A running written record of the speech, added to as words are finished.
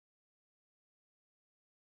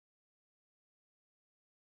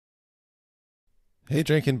Hey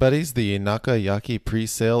drinking buddies, the Nakayaki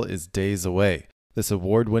pre-sale is days away. This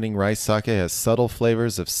award-winning rice sake has subtle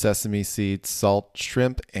flavors of sesame seeds, salt,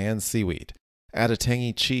 shrimp, and seaweed. Add a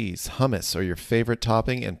tangy cheese, hummus, or your favorite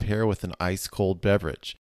topping and pair with an ice-cold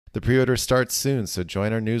beverage. The pre-order starts soon, so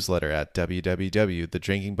join our newsletter at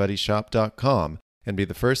www.thedrinkingbuddyshop.com and be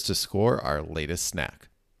the first to score our latest snack.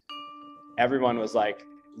 Everyone was like,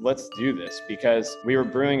 let's do this, because we were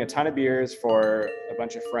brewing a ton of beers for a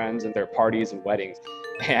bunch of friends and their parties and weddings,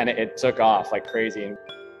 and it took off like crazy.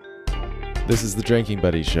 This is the Drinking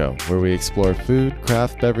Buddy Show, where we explore food,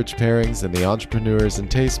 craft beverage pairings, and the entrepreneurs and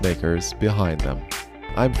tastemakers behind them.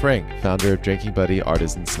 I'm Frank, founder of Drinking Buddy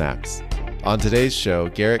Artisan Snacks. On today's show,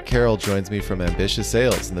 Garrett Carroll joins me from Ambitious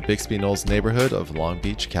Ales in the Bixby Knolls neighborhood of Long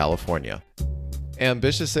Beach, California.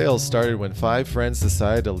 Ambitious Ales started when 5 friends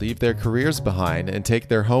decided to leave their careers behind and take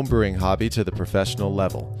their homebrewing hobby to the professional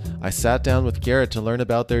level. I sat down with Garrett to learn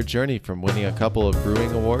about their journey from winning a couple of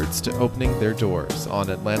brewing awards to opening their doors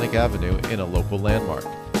on Atlantic Avenue in a local landmark.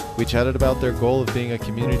 We chatted about their goal of being a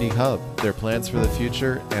community hub, their plans for the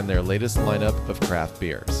future, and their latest lineup of craft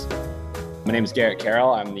beers. My name is Garrett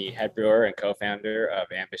Carroll. I'm the head brewer and co-founder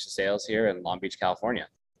of Ambitious Ales here in Long Beach, California.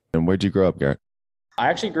 And where'd you grow up, Garrett? I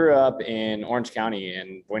actually grew up in Orange County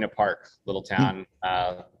in Buena Park, little town,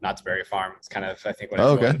 Knott's Berry Farm. It's kind of, I think, what it's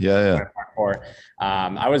okay. Yeah. For.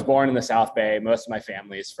 I was born in the South Bay. Most of my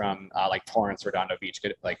family is from like Torrance, Redondo Beach,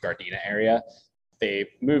 like Gardena area. They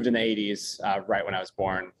moved in the 80s, right when I was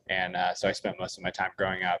born. And so I spent most of my time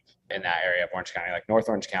growing up in that area of Orange County, like North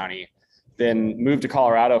Orange County. Then moved to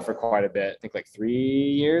Colorado for quite a bit, I think like 3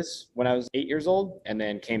 years when I was 8 years old, and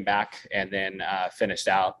then came back and then finished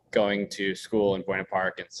out going to school in Buena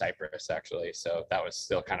Park and Cypress, actually. So that was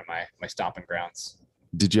still kind of my stomping grounds.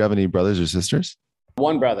 Did you have any brothers or sisters?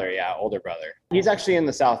 One brother, yeah, older brother. He's actually in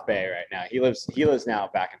the South Bay right now. He lives now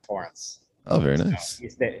back in Torrance. Oh, very nice. So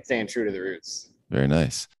he's staying true to the roots. Very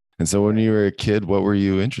nice. And so when you were a kid, what were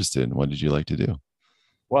you interested in? What did you like to do?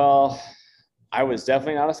 Well, I was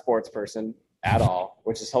definitely not a sports person at all,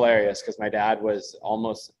 which is hilarious because my dad was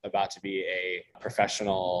almost about to be a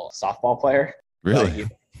professional softball player. Really? He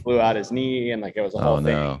blew out his knee and like it was a whole thing.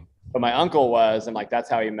 No. But my uncle was, and like that's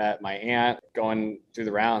how he met my aunt going through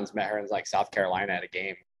the rounds, met her in like South Carolina at a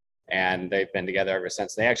game. And they've been together ever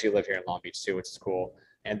since. They actually live here in Long Beach too, which is cool.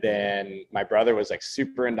 And then my brother was like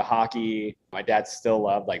super into hockey. My dad still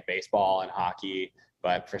loved like baseball and hockey,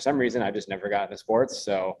 but for some reason I just never got into sports.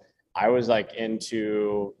 So I was like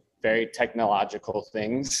into very technological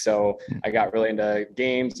things. So I got really into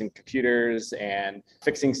games and computers and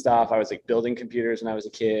fixing stuff. I was like building computers when I was a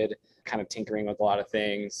kid, kind of tinkering with a lot of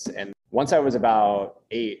things. And once I was about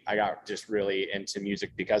 8, I got just really into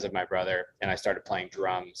music because of my brother, and I started playing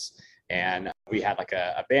drums. And we had like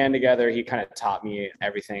a band together. He kind of taught me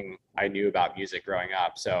everything I knew about music growing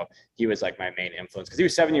up. So he was like my main influence because he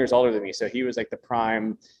was 7 years older than me. So he was like the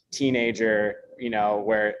prime teenager,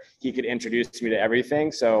 where he could introduce me to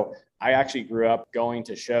everything. So I actually grew up going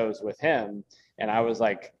to shows with him, and I was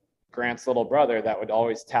like Grant's little brother that would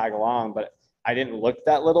always tag along, but I didn't look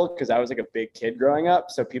that little because I was like a big kid growing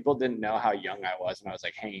up. So people didn't know how young I was when I was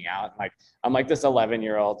like hanging out. Like I'm like this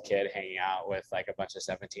 11-year-old kid hanging out with like a bunch of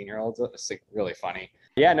 17-year-olds. It's like really funny.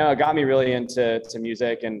 Yeah, no, it got me really into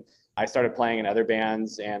music, and I started playing in other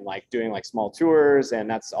bands and like doing like small tours. And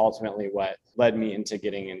that's ultimately what led me into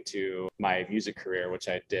getting into my music career, which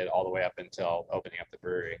I did all the way up until opening up the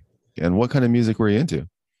brewery. And what kind of music were you into?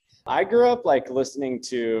 I grew up like listening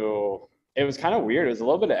to, it was kind of weird. It was a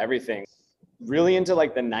little bit of everything. Really into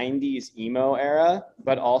like the 90s emo era,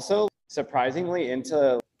 but also surprisingly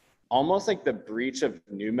into almost like the breach of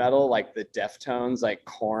nu metal, like the Deftones, like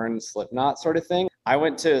Korn, Slipknot sort of thing. I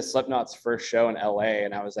went to Slipknot's first show in LA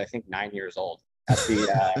and I was, I think, 9 years old at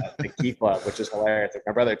the Key Club, which is hilarious. Like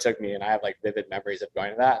my brother took me and I have like vivid memories of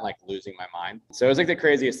going to that and like losing my mind. So it was like the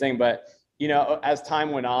craziest thing. But, as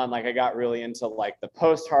time went on, like I got really into like the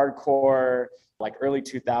post-hardcore, like early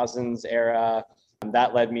 2000s era.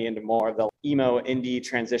 That led me into more of the emo indie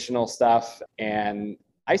transitional stuff. And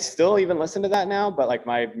I still even listen to that now, but like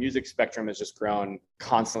my music spectrum has just grown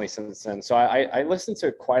constantly since then. So I listen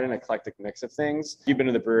to quite an eclectic mix of things. You've been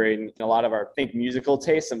to the brewery, and a lot of our, I think, musical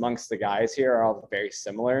tastes amongst the guys here are all very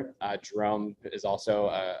similar. Jerome is also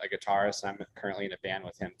a guitarist, and I'm currently in a band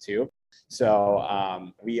with him too.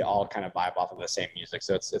 So we all kind of vibe off of the same music.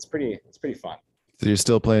 So it's pretty fun. So you're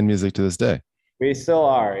still playing music to this day? We still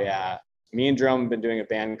are, yeah. Me and Jerome have been doing a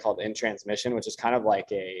band called In Transmission, which is kind of like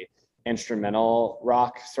a instrumental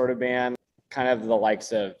rock sort of band. kind of the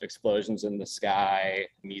likes of Explosions in the Sky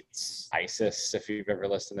meets ISIS, if you've ever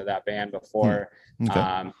listened to that band before.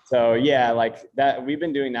 Okay. So yeah, like that, we've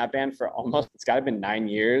been doing that band for almost, it's got to been 9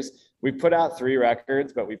 years. We put out 3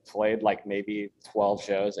 records, but we've played like maybe 12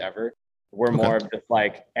 shows ever. We're more of just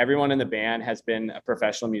like, everyone in the band has been a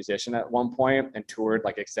professional musician at one point and toured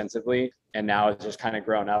like extensively. And now it's just kind of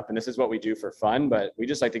grown up. And this is what we do for fun, but we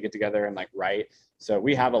just like to get together and like write. So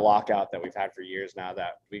we have a lockout that we've had for years now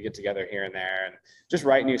that we get together here and there and just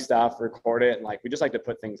write new stuff, record it. And like, we just like to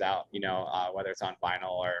put things out, whether it's on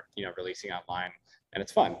vinyl or, releasing online. And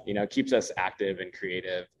it's fun, it keeps us active and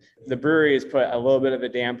creative. The brewery has put a little bit of a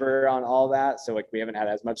damper on all that. So like, we haven't had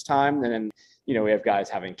as much time. And then, we have guys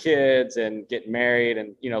having kids and getting married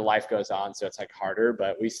and, life goes on. So it's like harder,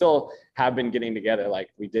 but we still have been getting together.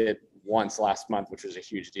 Like we did once last month, which was a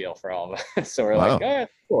huge deal for all of us. So we're like,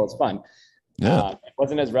 it's cool. It's fun. Yeah. It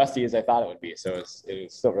wasn't as rusty as I thought it would be. So it was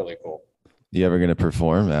still really cool. You ever going to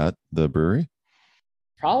perform at the brewery?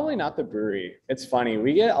 Probably not the brewery. It's funny.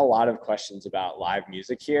 We get a lot of questions about live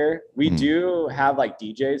music here. We do have like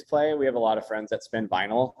DJs play. We have a lot of friends that spin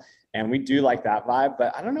vinyl and we do like that vibe,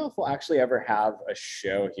 but I don't know if we'll actually ever have a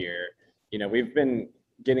show here. We've been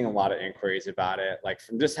getting a lot of inquiries about it, like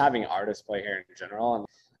from just having artists play here in general. And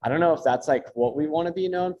I don't know if that's like what we want to be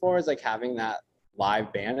known for, is like having that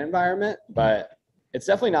live band environment, but it's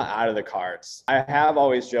definitely not out of the cards. I have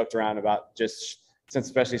always joked around about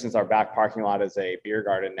especially since our back parking lot is a beer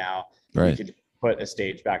garden now, we could put a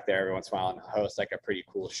stage back there every once in a while and host like a pretty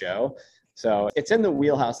cool show. So it's in the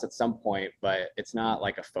wheelhouse at some point, but it's not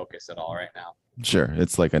like a focus at all right now. Sure.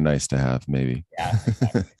 It's like a nice to have, maybe. Yeah.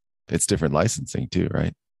 Exactly. It's different licensing too,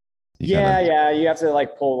 right? Yeah. You have to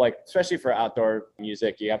like pull, like, especially for outdoor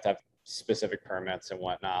music, you have to have specific permits and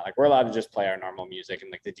whatnot. Like we're allowed to just play our normal music and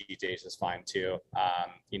like the DJs is fine too.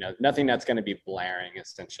 Nothing that's going to be blaring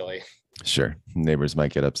essentially. Sure. Neighbors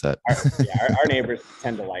might get upset. Our neighbors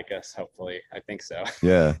tend to like us. Hopefully. I think so.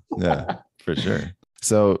 Yeah, for sure.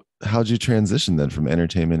 So how'd you transition then from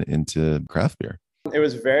entertainment into craft beer? It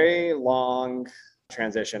was a very long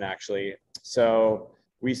transition actually. So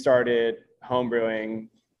we started homebrewing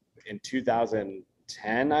in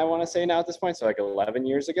 2010, I want to say now at this point. So like 11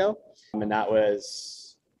 years ago. And that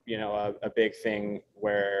was, a big thing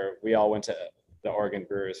where we all went to the Oregon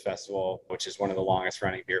Brewers Festival, which is one of the longest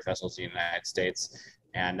running beer festivals in the United States.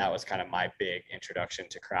 And that was kind of my big introduction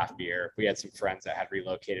to craft beer. We had some friends that had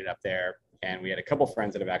relocated up there, and we had a couple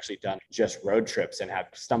friends that have actually done just road trips and have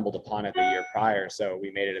stumbled upon it the year prior. So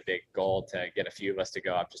we made it a big goal to get a few of us to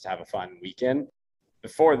go up just to have a fun weekend.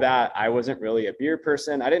 Before that, I wasn't really a beer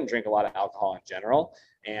person. I didn't drink a lot of alcohol in general.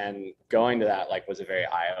 And going to that was a very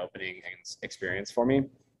eye-opening experience for me.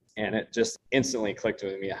 And it just instantly clicked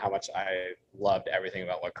with me how much I loved everything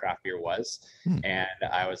about what craft beer was. And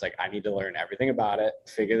I was like, I need to learn everything about it,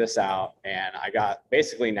 figure this out. And I got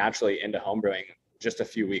basically naturally into homebrewing just a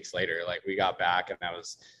few weeks later. Like we got back and I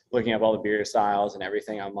was looking up all the beer styles and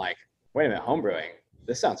everything. I'm like, wait a minute, homebrewing,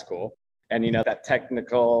 this sounds cool. And, that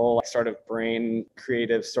technical sort of brain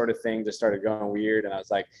creative sort of thing just started going weird. And I was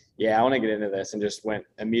like, yeah, I want to get into this, and just went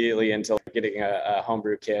immediately into getting a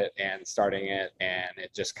homebrew kit and starting it. And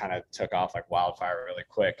it just kind of took off like wildfire really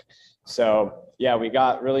quick. So yeah, we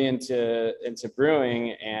got really into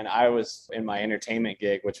brewing, and I was in my entertainment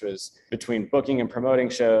gig, which was between booking and promoting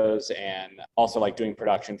shows and also like doing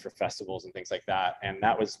production for festivals and things like that. And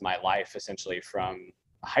that was my life essentially from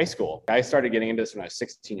high school. I started getting into this when I was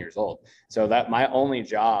 16 years old. So that my only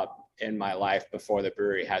job in my life before the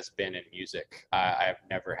brewery has been in music. I've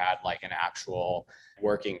never had like an actual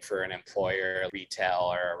working for an employer,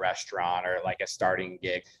 retail or a restaurant or like a starting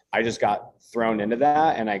gig. I just got thrown into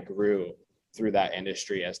that, and I grew through that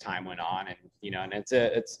industry as time went on. And, and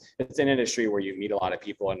it's an industry where you meet a lot of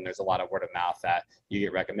people, and there's a lot of word of mouth that you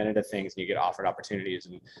get recommended to things and you get offered opportunities.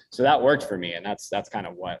 And so that worked for me. And that's kind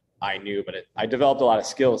of what I knew, but I developed a lot of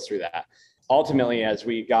skills through that. Ultimately, as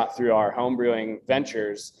we got through our home brewing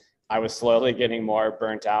ventures, I was slowly getting more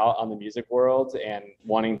burnt out on the music world and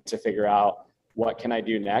wanting to figure out what can I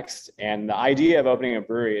do next. And the idea of opening a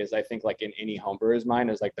brewery is, I think, like in any home brewer's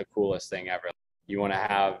mind, is like the coolest thing ever. You want to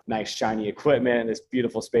have nice, shiny equipment, this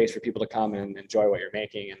beautiful space for people to come and enjoy what you're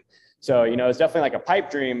making. And so, it's definitely like a pipe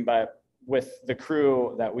dream, but with the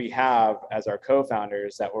crew that we have as our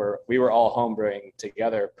co-founders we were all home brewing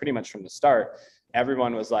together pretty much from the start.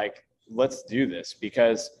 Everyone was like, let's do this,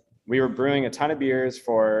 because we were brewing a ton of beers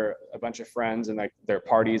for a bunch of friends and like their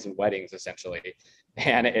parties and weddings essentially.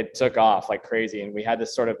 And it took off like crazy. And we had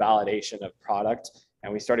this sort of validation of product,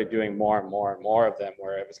 and we started doing more and more and more of them,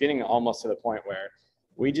 where it was getting almost to the point where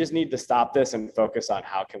we just need to stop this and focus on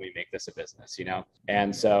how can we make this a business, you know?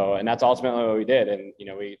 And that's ultimately what we did. And, you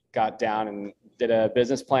know, we got down and did a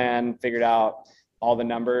business plan, figured out all the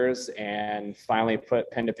numbers, and finally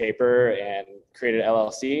put pen to paper and created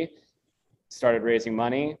LLC, started raising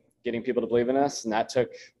money, getting people to believe in us. And that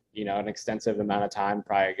took, you know, an extensive amount of time,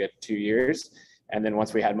 probably a good 2 years. And then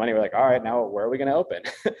once we had money, we're like, all right, now where are we going to open?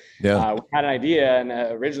 Yeah. We had an idea, and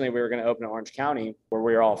originally we were going to open in Orange County, where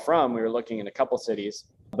we were all from. We were looking in a couple cities,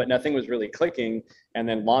 but nothing was really clicking. And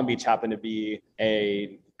then Long Beach happened to be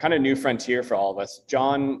a kind of new frontier for all of us.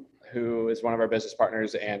 John, who is one of our business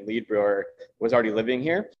partners and lead brewer, was already living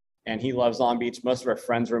here. And he loves Long Beach. Most of our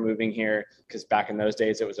friends were moving here because back in those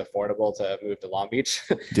days, it was affordable to move to Long Beach.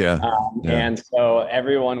 Yeah. And so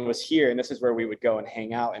everyone was here, and this is where we would go and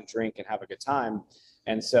hang out and drink and have a good time.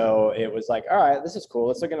 And so it was like, all right, this is cool.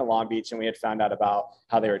 Let's look into Long Beach. And we had found out about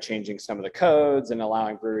how they were changing some of the codes and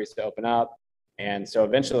allowing breweries to open up. And so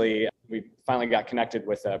eventually we finally got connected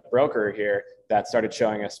with a broker here that started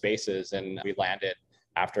showing us spaces, and we landed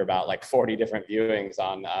after about like 40 different viewings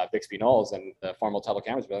on Bixby Knolls and the formal Tuttle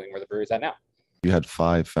Cameras building where the brewery's at now. You had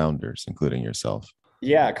 5 founders, including yourself.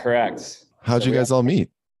 Yeah, correct. How'd you guys all meet?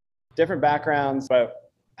 Different backgrounds,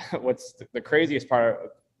 but what's the craziest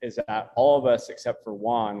part is that all of us, except for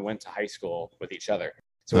Juan, went to high school with each other.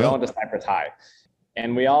 So we all went to Cypress High.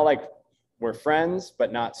 And we all were friends,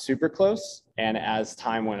 but not super close. And as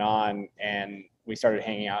time went on and we started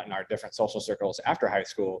hanging out in our different social circles after high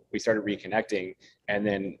school, we started reconnecting. And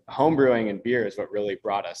then homebrewing and beer is what really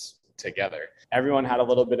brought us together. Everyone had a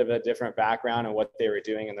little bit of a different background and what they were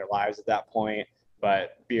doing in their lives at that point,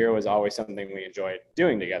 but beer was always something we enjoyed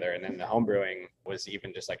doing together. And then the homebrewing was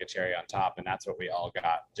even just like a cherry on top. And that's what we all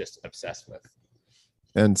got just obsessed with.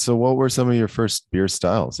 And so what were some of your first beer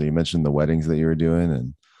styles? So you mentioned the weddings that you were doing.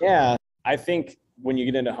 And yeah, I think when you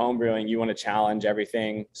get into home brewing, you want to challenge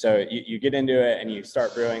everything. So you get into it and you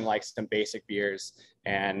start brewing like some basic beers,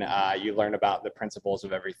 and you learn about the principles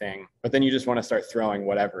of everything. But then you just want to start throwing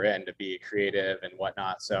whatever in to be creative and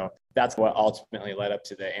whatnot. So that's what ultimately led up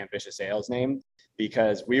to the Ambitious Ales name,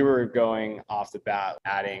 because we were going off the bat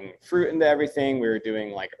adding fruit into everything. We were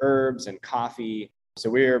doing like herbs and coffee. So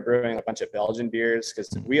we were brewing a bunch of Belgian beers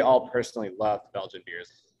because we all personally loved Belgian beers.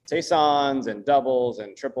 Saisons and doubles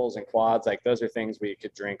and triples and quads, like those are things we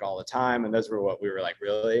could drink all the time. And those were what we were like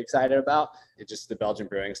really excited about. It just, the Belgian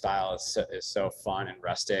brewing style is so fun and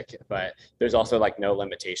rustic, but there's also like no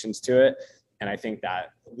limitations to it. And I think that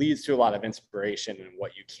leads to a lot of inspiration in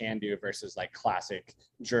what you can do versus like classic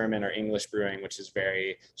German or English brewing, which is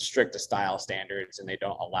very strict to style standards, and they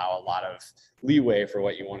don't allow a lot of leeway for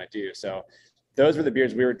what you want to do. So those were the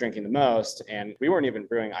beers we were drinking the most. And we weren't even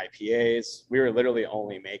brewing IPAs. We were literally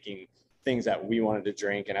only making things that we wanted to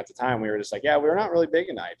drink. And at the time we were just like, yeah, we're not really big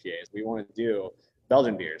into IPAs. We want to do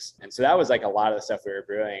Belgian beers. And so that was like a lot of the stuff we were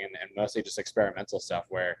brewing, and mostly just experimental stuff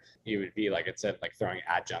where you would be, like it said, like throwing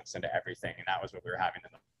adjuncts into everything. And that was what we were having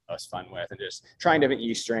the most fun with, and just trying different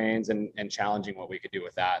yeast strains and challenging what we could do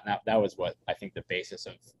with that. And that was what I think the basis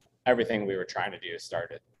of everything we were trying to do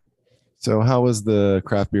started. so how was the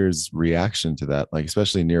craft beer's reaction to that? Like,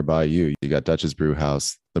 especially nearby you got Dutch's Brew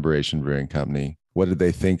House, Liberation Brewing Company. What did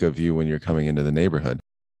they think of you when you're coming into the neighborhood?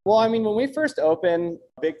 Well, I mean, when we first opened,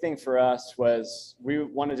 a big thing for us was we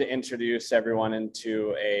wanted to introduce everyone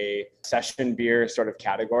into a session beer sort of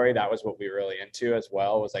category. That was what we were really into as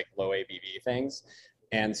well, was like low ABV things.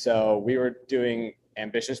 And so we were doing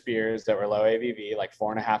ambitious beers that were low ABV, like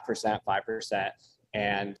 4.5%, 5%.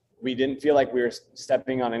 And we didn't feel like we were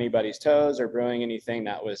stepping on anybody's toes or brewing anything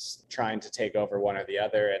that was trying to take over one or the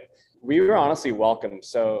other. And we were honestly welcomed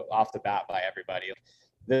so off the bat by everybody.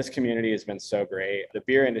 This community has been so great. The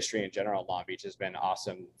beer industry in general in Long Beach has been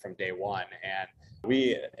awesome from day one. And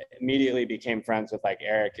we immediately became friends with like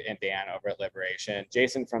Eric and Dan over at Liberation.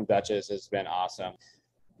 Jason from Dutch's has been awesome.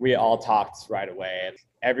 We all talked right away, and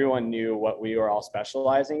everyone knew what we were all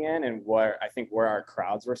specializing in and where where our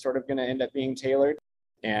crowds were sort of going to end up being tailored.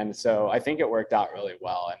 And so I think it worked out really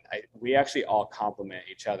well. And we actually all complement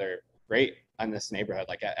each other great in this neighborhood.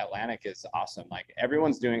 Like Atlantic is awesome. Like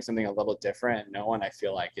everyone's doing something a little different. No one I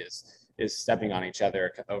feel like is stepping on each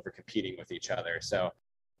other, over competing with each other. So,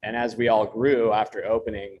 and as we all grew after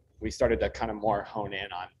opening, we started to kind of more hone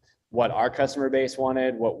in on what our customer base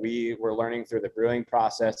wanted, what we were learning through the brewing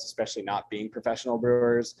process, especially not being professional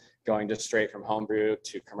brewers, going just straight from home brew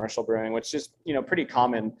to commercial brewing, which is, pretty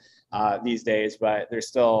common these days, but there's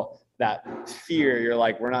still that fear. You're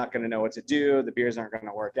like, we're not going to know what to do. The beers aren't going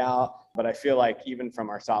to work out. But I feel like even from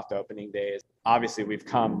our soft opening days, obviously we've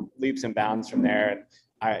come leaps and bounds from there. And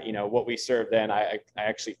what we serve then, I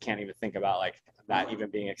actually can't even think about like that even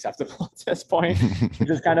being acceptable at this point, which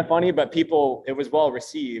is kind of funny, but it was well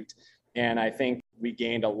received. And I think we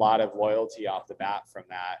gained a lot of loyalty off the bat from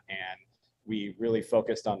that. And we really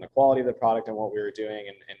focused on the quality of the product and what we were doing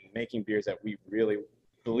and making beers that we really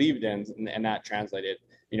believed in. And that translated,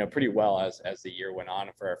 pretty well as the year went on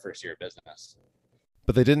for our first year of business.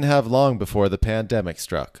 But they didn't have long before the pandemic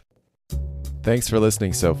struck. Thanks for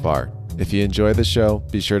listening so far. If you enjoy the show,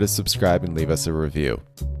 be sure to subscribe and leave us a review.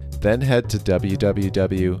 Then head to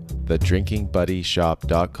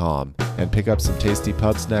www.thedrinkingbuddyshop.com and pick up some tasty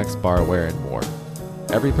pub snacks, barware, and more.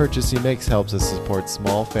 Every purchase he makes helps us support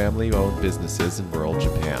small family-owned businesses in rural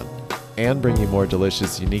Japan and bring you more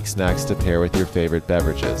delicious, unique snacks to pair with your favorite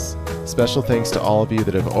beverages. Special thanks to all of you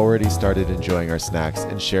that have already started enjoying our snacks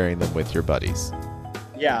and sharing them with your buddies.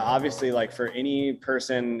 Yeah, obviously, like for any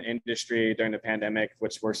person, industry during the pandemic,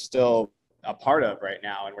 which we're still a part of right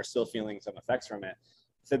now, and we're still feeling some effects from it.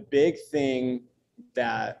 The big thing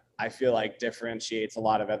that I feel like differentiates a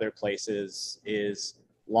lot of other places is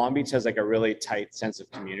Long Beach has like a really tight sense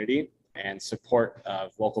of community and support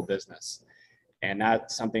of local business. And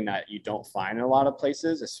that's something that you don't find in a lot of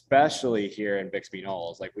places, especially here in Bixby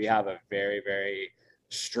Knolls. Like we have a very, very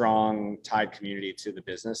strong tied community to the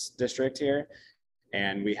business district here.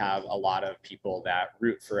 And we have a lot of people that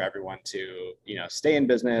root for everyone to, stay in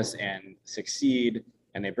business and succeed,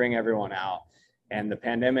 and they bring everyone out. And the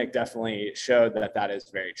pandemic definitely showed that that is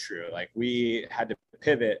very true. Like we had to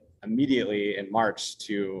pivot immediately in March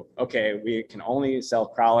to, okay, we can only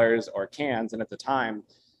sell crowlers or cans. And at the time,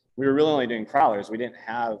 we were really only doing crowlers. We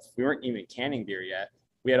weren't even canning beer yet.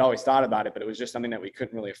 We had always thought about it, but it was just something that we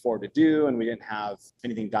couldn't really afford to do. And we didn't have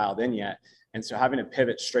anything dialed in yet. And so having to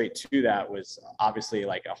pivot straight to that was obviously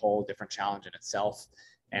like a whole different challenge in itself,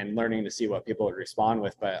 and learning to see what people would respond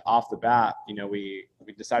with. But off the bat, we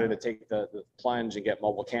decided to take the plunge and get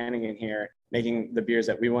mobile canning in here, making the beers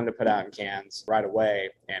that we wanted to put out in cans right away.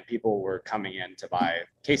 And people were coming in to buy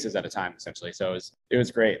cases at a time, essentially. So it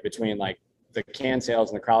was great. Between like the can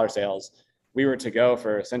sales and the crowler sales, we were to go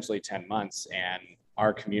for essentially 10 months. And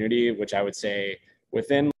our community, which I would say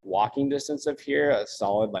within walking distance of here, a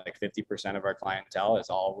solid like 50% of our clientele is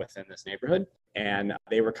all within this neighborhood. And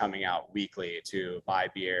they were coming out weekly to buy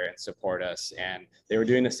beer and support us. And they were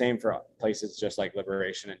doing the same for places just like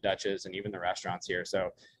Liberation and Dutch's and even the restaurants here.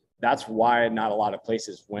 So that's why not a lot of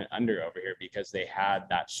places went under over here, because they had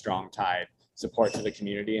that strong tied support to the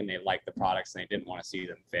community and they liked the products and they didn't want to see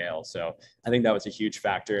them fail. So I think that was a huge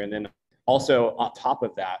factor. And then also on top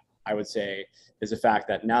of that, I would say, is the fact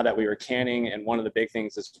that now that we were canning, and one of the big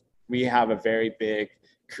things is we have a very big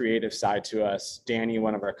creative side to us. Danny,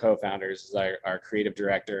 one of our co-founders, is our creative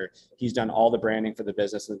director. He's done all the branding for the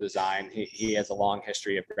business and the design. He has a long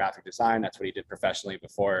history of graphic design. That's what he did professionally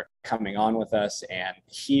before coming on with us. And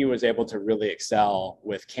he was able to really excel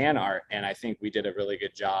with can art. And I think we did a really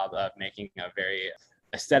good job of making a very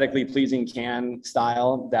aesthetically pleasing can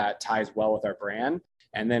style that ties well with our brand.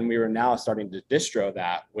 And then we were now starting to distro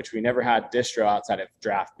that, which we never had distro outside of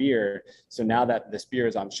draft beer. So now that this beer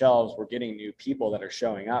is on shelves, we're getting new people that are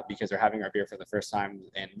showing up because they're having our beer for the first time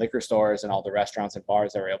in liquor stores and all the restaurants and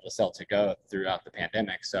bars that were able to sell to go throughout the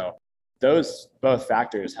pandemic. So those both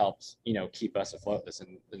factors helped, keep us afloat this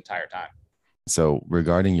entire time. So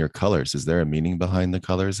regarding your colors, is there a meaning behind the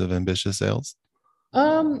colors of Ambitious Ales?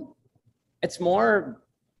 It's more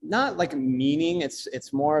not like meaning.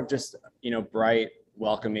 It's more of just, bright,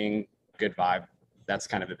 welcoming, good vibe. That's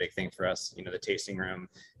kind of a big thing for us. The tasting room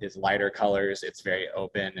is lighter colors. It's very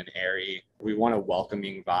open and airy. We want a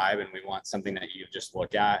welcoming vibe, and we want something that you just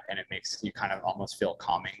look at and it makes you kind of almost feel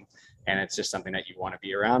calming. And it's just something that you want to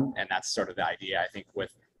be around. And that's sort of the idea, I think,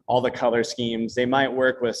 with all the color schemes. They might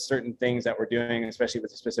work with certain things that we're doing, especially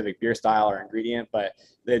with a specific beer style or ingredient, but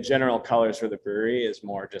the general colors for the brewery is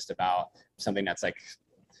more just about something that's like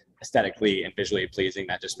aesthetically and visually pleasing,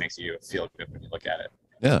 that just makes you feel good when you look at it.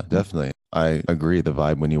 Yeah, definitely. I agree. The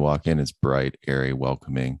vibe when you walk in is bright, airy,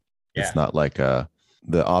 welcoming. Yeah. It's not like the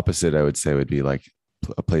opposite, I would say, would be like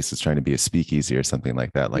a place that's trying to be a speakeasy or something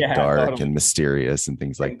like that, like dark totally. And mysterious and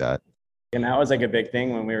things like that. And that was like a big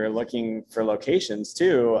thing when we were looking for locations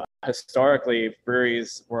too. Historically,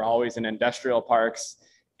 breweries were always in industrial parks,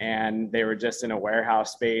 and they were just in a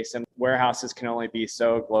warehouse space, and warehouses can only be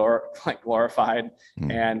so glorified.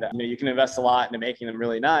 And you can invest a lot into making them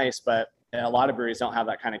really nice, but a lot of breweries don't have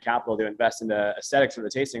that kind of capital to invest into aesthetics for the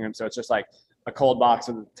tasting room. So it's just like a cold box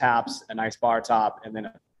with taps, a nice bar top, and then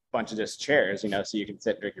a bunch of just chairs, so you can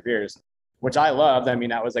sit and drink your beers. which I loved. I mean,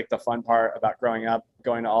 that was like the fun part about growing up,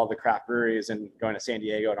 going to all the craft breweries and going to San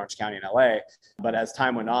Diego and Orange County and LA. But as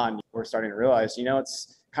time went on, we're starting to realize,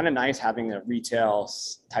 it's kind of nice having a retail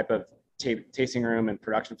type of tasting room and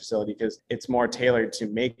production facility, because it's more tailored to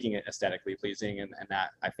making it aesthetically pleasing. And that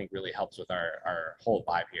I think really helps with our whole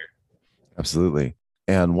vibe here. Absolutely.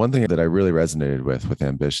 And one thing that I really resonated with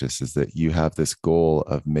Ambitious is that you have this goal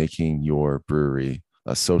of making your brewery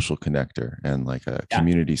a social connector and like a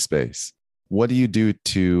community space. What do you do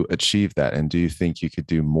to achieve that? And do you think you could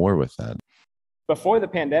do more with that? Before the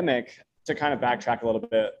pandemic, to kind of backtrack a little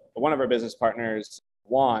bit, one of our business partners,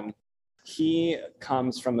 Juan, he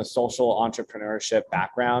comes from the social entrepreneurship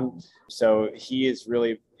background. So he is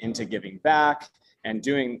really into giving back and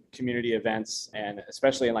doing community events, and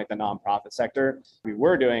especially in like the nonprofit sector. We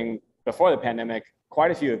were doing, before the pandemic,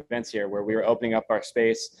 quite a few events here where we were opening up our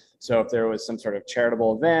space. So if there was some sort of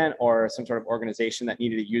charitable event or some sort of organization that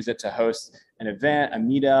needed to use it to host an event, a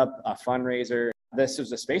meetup, a fundraiser, this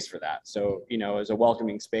was a space for that. So, it was a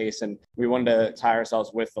welcoming space, and we wanted to tie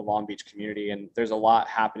ourselves with the Long Beach community. And there's a lot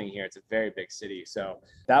happening here. It's a very big city. So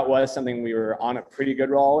that was something we were on a pretty good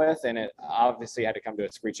roll with. And it obviously had to come to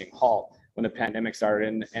a screeching halt when the pandemic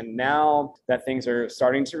started. And now that things are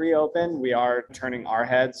starting to reopen, we are turning our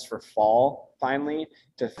heads for fall finally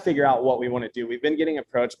to figure out what we want to do. We've been getting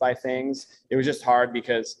approached by things. It was just hard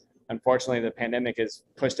because unfortunately, the pandemic has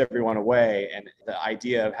pushed everyone away, and the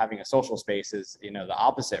idea of having a social space is, the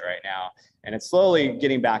opposite right now. And it's slowly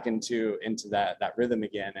getting back into that rhythm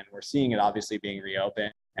again. And we're seeing it obviously being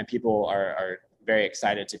reopened, and people are very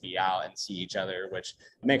excited to be out and see each other, which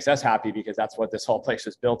makes us happy because that's what this whole place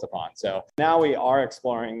was built upon. So now we are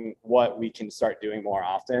exploring what we can start doing more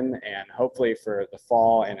often, and hopefully for the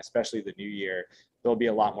fall and especially the new year, there'll be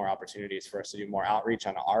a lot more opportunities for us to do more outreach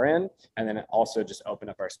on our end, and then also just open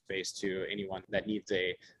up our space to anyone that needs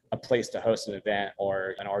a place to host an event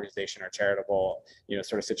or an organization or charitable,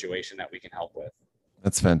 sort of situation that we can help with.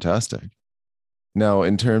 That's fantastic. Now,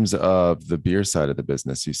 in terms of the beer side of the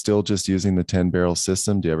business, you still just using the 10 barrel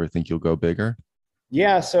system? Do you ever think you'll go bigger?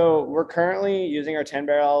 Yeah, so we're currently using our 10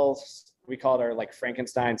 barrels. We call it our like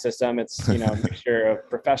Frankenstein system. It's, a mixture of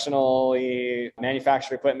professionally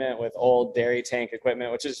manufactured equipment with old dairy tank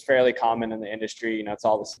equipment, which is fairly common in the industry. It's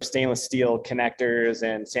all the stainless steel connectors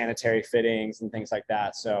and sanitary fittings and things like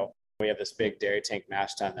that. So we have this big dairy tank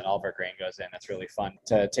mash tun that all of our grain goes in. It's really fun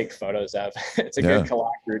to take photos of. It's a good Kalak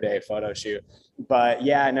Brew Day photo shoot. But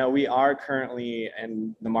we are currently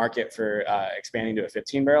in the market for expanding to a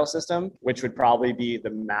 15 barrel system, which would probably be the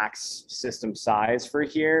max system size for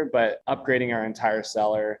here, but upgrading our entire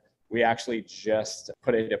cellar. We actually just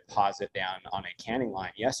put a deposit down on a canning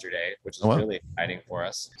line yesterday, which is really exciting for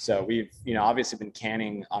us. So we've, obviously been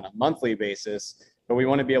canning on a monthly basis, but we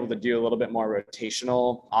want to be able to do a little bit more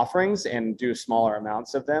rotational offerings and do smaller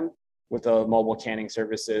amounts of them. With the mobile canning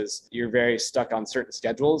services, you're very stuck on certain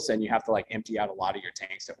schedules and you have to empty out a lot of your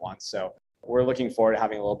tanks at once. So we're looking forward to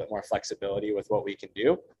having a little bit more flexibility with what we can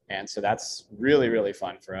do. And so that's really, really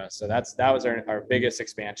fun for us. So that was our biggest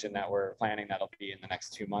expansion that we're planning. That'll be in the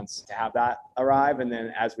next 2 months to have that arrive. And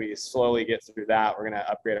then as we slowly get through that, we're going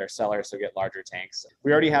to upgrade our cellar, so get larger tanks.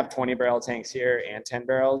 We already have 20 barrel tanks here and 10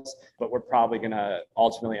 barrels, but we're probably going to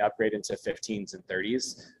ultimately upgrade into 15s and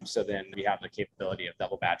 30s. So then we have the capability of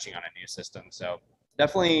double batching on a new system. So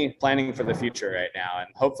definitely planning for the future right now. And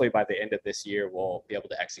hopefully by the end of this year, we'll be able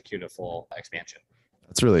to execute a full expansion.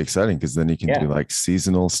 That's really exciting because then you can do like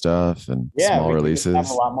seasonal stuff and small releases. Have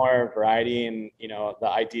a lot more variety. And, the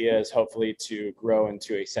idea is hopefully to grow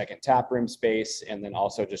into a second tap room space and then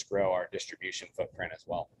also just grow our distribution footprint as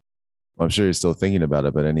well. I'm sure you're still thinking about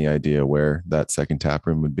it, but any idea where that second tap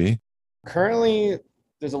room would be? Currently,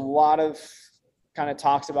 there's a lot of kind of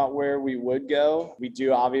talks about where we would go. We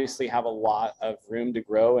do obviously have a lot of room to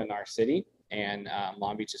grow in our city. And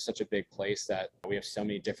Long Beach is such a big place that we have so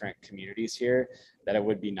many different communities here that it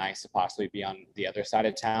would be nice to possibly be on the other side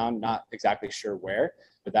of town. Not exactly sure where,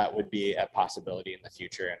 but that would be a possibility in the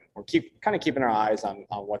future. And we're keeping our eyes on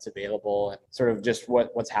what's available and sort of just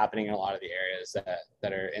what's happening in a lot of the areas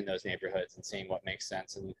that are in those neighborhoods and seeing what makes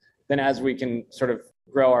sense. And then as we can sort of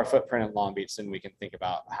grow our footprint in Long Beach, then we can think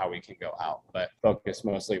about how we can go out, but focus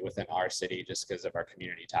mostly within our city just because of our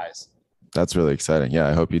community ties. That's really exciting. Yeah,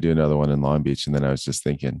 I hope you do another one in Long Beach. And then I was just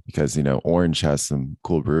thinking, because, Orange has some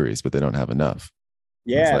cool breweries, but they don't have enough.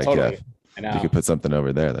 Yeah, totally. If you could put something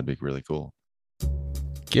over there, that'd be really cool.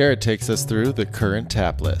 Garrett takes us through the current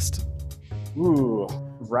tap list. Ooh,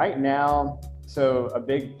 right now, so a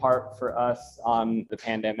big part for us on the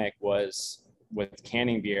pandemic was with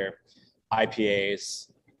canning beer, IPAs,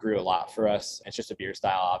 grew a lot for us. It's just a beer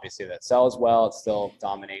style, obviously, that sells well. It still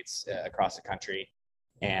dominates across the country.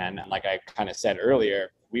 And like I kind of said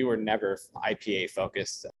earlier, we were never IPA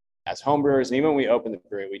focused as homebrewers. And even when we opened the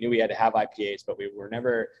brewery, we knew we had to have IPAs, but we were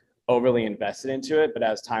never overly invested into it. But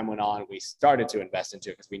as time went on, we started to invest into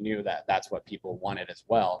it because we knew that that's what people wanted as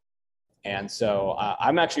well. And so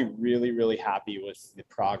I'm actually really, really happy with the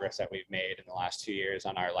progress that we've made in the last 2 years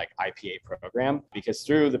on our like IPA program, because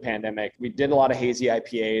through the pandemic, we did a lot of hazy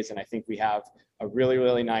IPAs. And I think we have a really,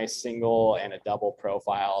 really nice single and a double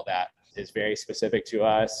profile that is very specific to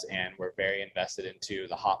us. And we're very invested into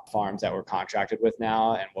the hop farms that we're contracted with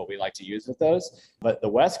now and what we like to use with those. But the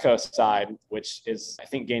West Coast side, which is, I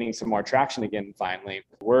think, gaining some more traction again, finally,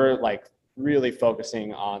 we're like really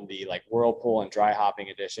focusing on the like whirlpool and dry hopping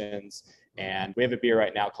editions. And we have a beer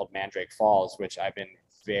right now called Mandrake Falls, which I've been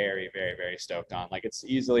very, very, very stoked on. Like it's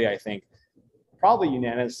easily, I think, probably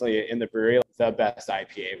unanimously in the brewery, the best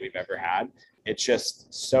IPA we've ever had. It's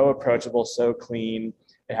just so approachable, so clean.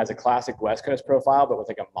 It has a classic West Coast profile, but with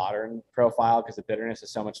like a modern profile because the bitterness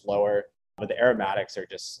is so much lower. But the aromatics are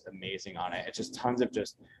just amazing on it. It's just tons of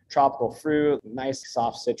just tropical fruit, nice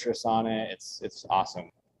soft citrus on it. It's awesome.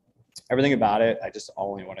 Everything about it, I just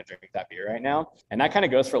only want to drink that beer right now. And that kind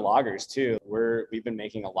of goes for lagers too. We've been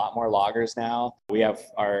making a lot more lagers now. We have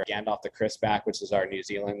our Gandalf the Crispback, which is our New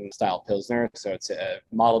Zealand style Pilsner. So it's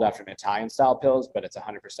modeled after an Italian style Pils, but it's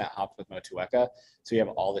 100% hopped with Motueka. So you have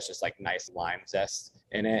all this just like nice lime zest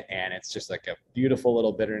in it. And it's just like a beautiful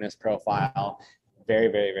little bitterness profile. Very,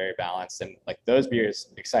 very, very balanced. And like those beers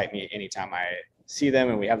excite me anytime I see them,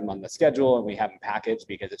 and we have them on the schedule and we have them packaged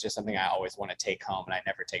because it's just something I always want to take home, and I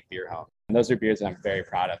never take beer home. And those are beers that I'm very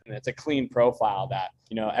proud of. And it's a clean profile that,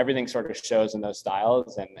 you know, everything sort of shows in those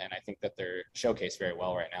styles. And I think that they're showcased very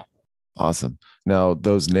well right now. Awesome. Now,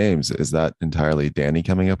 those names, is that entirely Danny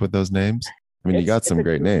coming up with those names? I mean, you got some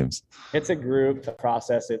great names. It's a group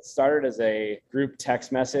process. It started as a group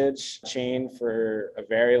text message chain for a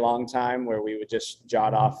very long time where we would just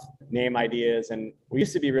jot off name ideas. And we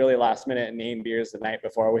used to be really last minute and name beers the night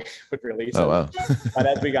before we would release them. Wow. But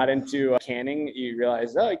as we got into canning, you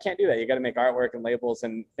realize, oh, you can't do that. You got to make artwork and labels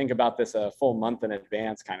and think about this a full month in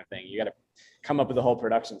advance kind of thing. You got to come up with a whole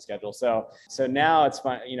production schedule. So now it's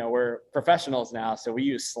fun. You know, we're professionals now, so we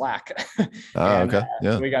use Slack. Okay.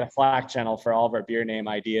 Yeah. We got a Slack channel for all of our beer name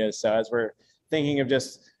ideas. So as we're thinking of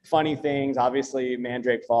just funny things, obviously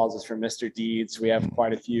Mandrake Falls is from Mr. Deeds. We have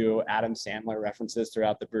quite a few Adam Sandler references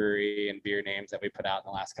throughout the brewery and beer names that we put out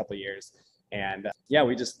in the last couple of years. And yeah,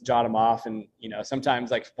 we just jot them off. And, you know,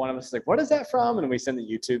 sometimes like one of us is like, what is that from? And we send the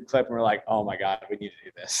YouTube clip and we're like, oh my God, we need to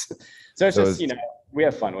do this. So it's just, you know, we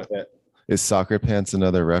have fun with it. Is Soccer Pants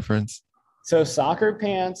another reference? So Soccer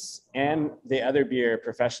Pants and the other beer,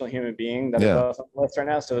 Professional Human Being, that are both on the list right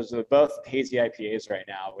now. So those are both hazy IPAs right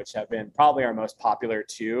now, which have been probably our most popular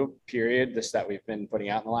two, period, this that we've been putting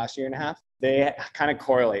out in the last year and a half. They kind of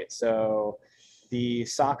correlate. So the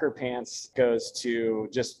Soccer Pants goes to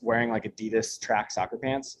just wearing like Adidas track soccer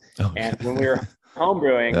pants. Oh, and when we were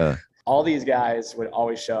homebrewing, all these guys would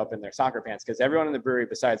always show up in their soccer pants because everyone in the brewery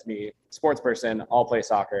besides me, sports person, all play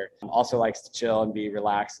soccer, also likes to chill and be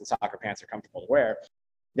relaxed, and soccer pants are comfortable to wear.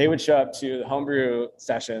 They would show up to the homebrew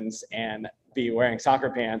sessions and be wearing soccer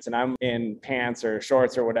pants, and I'm in pants or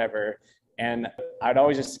shorts or whatever. And I'd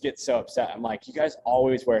always just get so upset. I'm like, you guys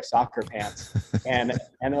always wear soccer pants. And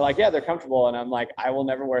they're like, yeah, they're comfortable. And I'm like, I will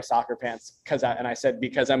never wear soccer pants because I said,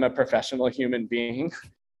 because I'm a professional human being.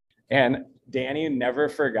 And Danny never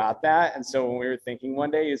forgot that. And so when we were thinking one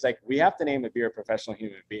day, he's like, we have to name the beer Professional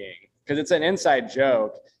Human Being because it's an inside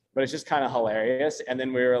joke, but it's just kind of hilarious. And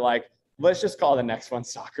then we were like, let's just call the next one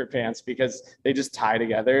Soccer Pants because they just tie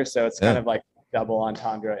together. So it's kind of like double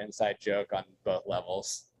entendre inside joke on both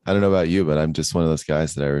levels. I don't know about you, but I'm just one of those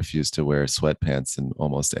guys that I refuse to wear sweatpants in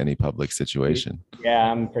almost any public situation.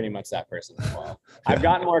 Yeah, I'm pretty much that person as well. I've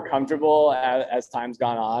gotten more comfortable as time's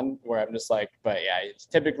gone on where I'm just like, but yeah,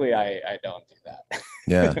 typically I don't do that.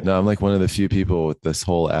 Yeah, no, I'm like one of the few people with this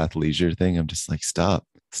whole athleisure thing. I'm just like, stop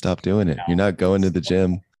doing it. No. You're not going to the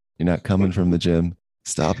gym. You're not coming from the gym.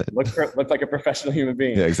 Stop it. Look like a professional human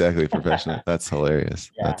being. Yeah, exactly. Professional. That's hilarious.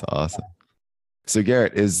 Yeah. That's awesome. So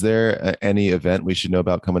Garrett, is there any event we should know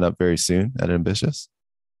about coming up very soon at Ambitious?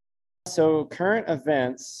 So current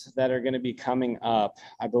events that are going to be coming up,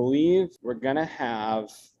 I believe we're going to have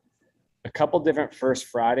a couple different First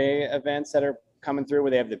Friday events that are coming through where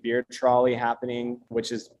they have the beer trolley happening,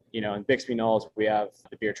 which is, you know, in Bixby Knolls, we have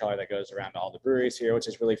the beer trolley that goes around to all the breweries here, which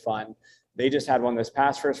is really fun. They just had one this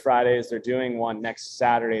past First Fridays. They're doing one next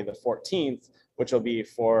Saturday, the 14th, which will be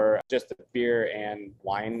for just the beer and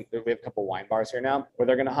wine. We have a couple wine bars here now where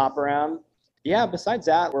they're going to hop around. Yeah, besides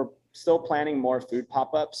that, we're still planning more food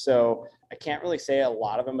pop-ups. So I can't really say a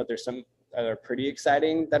lot of them, but there's some that are pretty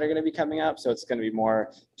exciting that are going to be coming up. So it's going to be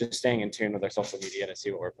more just staying in tune with our social media to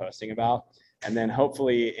see what we're posting about. And then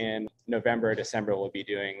hopefully in November or December, we'll be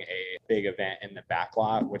doing a big event in the back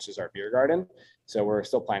lot, which is our beer garden. So we're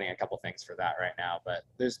still planning a couple things for that right now, but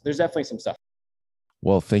there's definitely some stuff.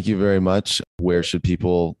 Well, thank you very much. Where should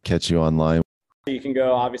people catch you online? You can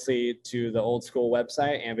go obviously to the old school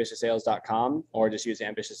website, ambitiousales.com, or just use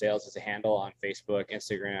Ambitious Sales as a handle on Facebook,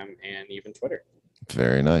 Instagram, and even Twitter.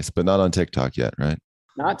 Very nice, but not on TikTok yet, right?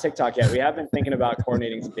 Not TikTok yet. We have been thinking about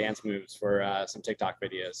coordinating some dance moves for some TikTok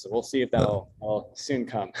videos. So we'll see if that'll soon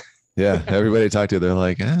come. Yeah, everybody I talk to, they're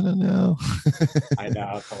like, I don't know. I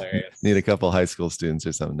know, it's hilarious. Need a couple high school students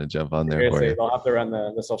or something to jump on there. Seriously, For you. they'll have to run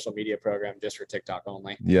the social media program just for TikTok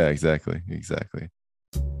only. Yeah, exactly.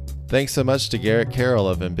 Thanks so much to Garrett Carroll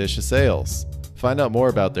of Ambitious Sales. Find out more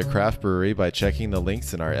about their craft brewery by checking the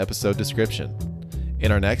links in our episode description. In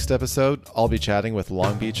our next episode, I'll be chatting with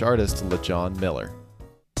Long Beach artist LaJohn Miller.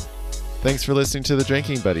 Thanks for listening to The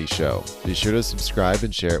Drinking Buddy Show. Be sure to subscribe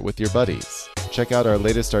and share it with your buddies. Check out our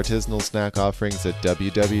latest artisanal snack offerings at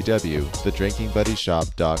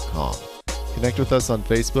www.thedrinkingbuddyshop.com. Connect with us on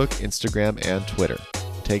Facebook, Instagram, and Twitter.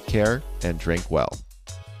 Take care and drink well.